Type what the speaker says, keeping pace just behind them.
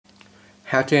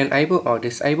How to enable or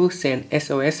disable send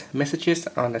SOS messages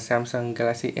on the Samsung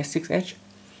Galaxy S6 Edge.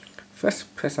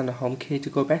 First, press on the home key to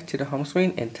go back to the home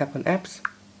screen and tap on apps.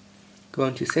 Go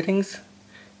into settings.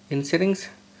 In settings,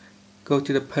 go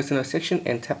to the personal section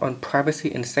and tap on privacy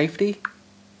and safety.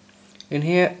 In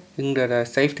here, in the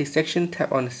safety section,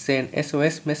 tap on send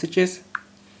SOS messages.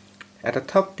 At the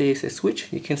top there is a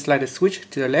switch. You can slide the switch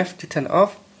to the left to turn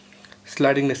off,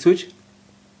 sliding the switch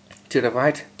to the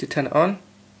right to turn on.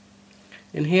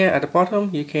 In here at the bottom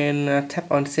you can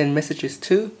tap on send messages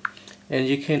to, and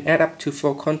you can add up to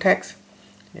 4 contacts.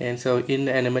 And so in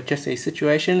an emergency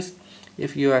situations,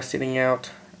 if you are sending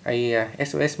out a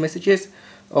SOS messages,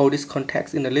 all these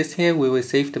contacts in the list here will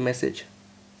receive the message.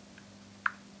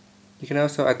 You can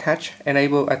also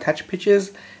enable attach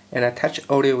pictures and attach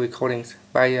audio recordings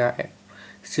by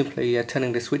simply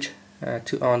turning the switch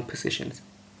to on positions.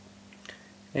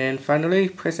 And finally,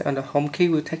 pressing on the home key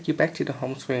will take you back to the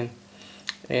home screen.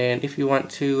 And if you want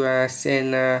to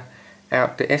send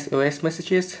out the SOS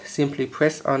messages, simply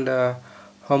press on the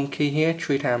home key here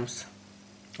 3 times.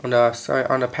 On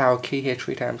the power key here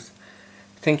 3 times.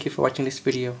 Thank you for watching this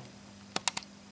video.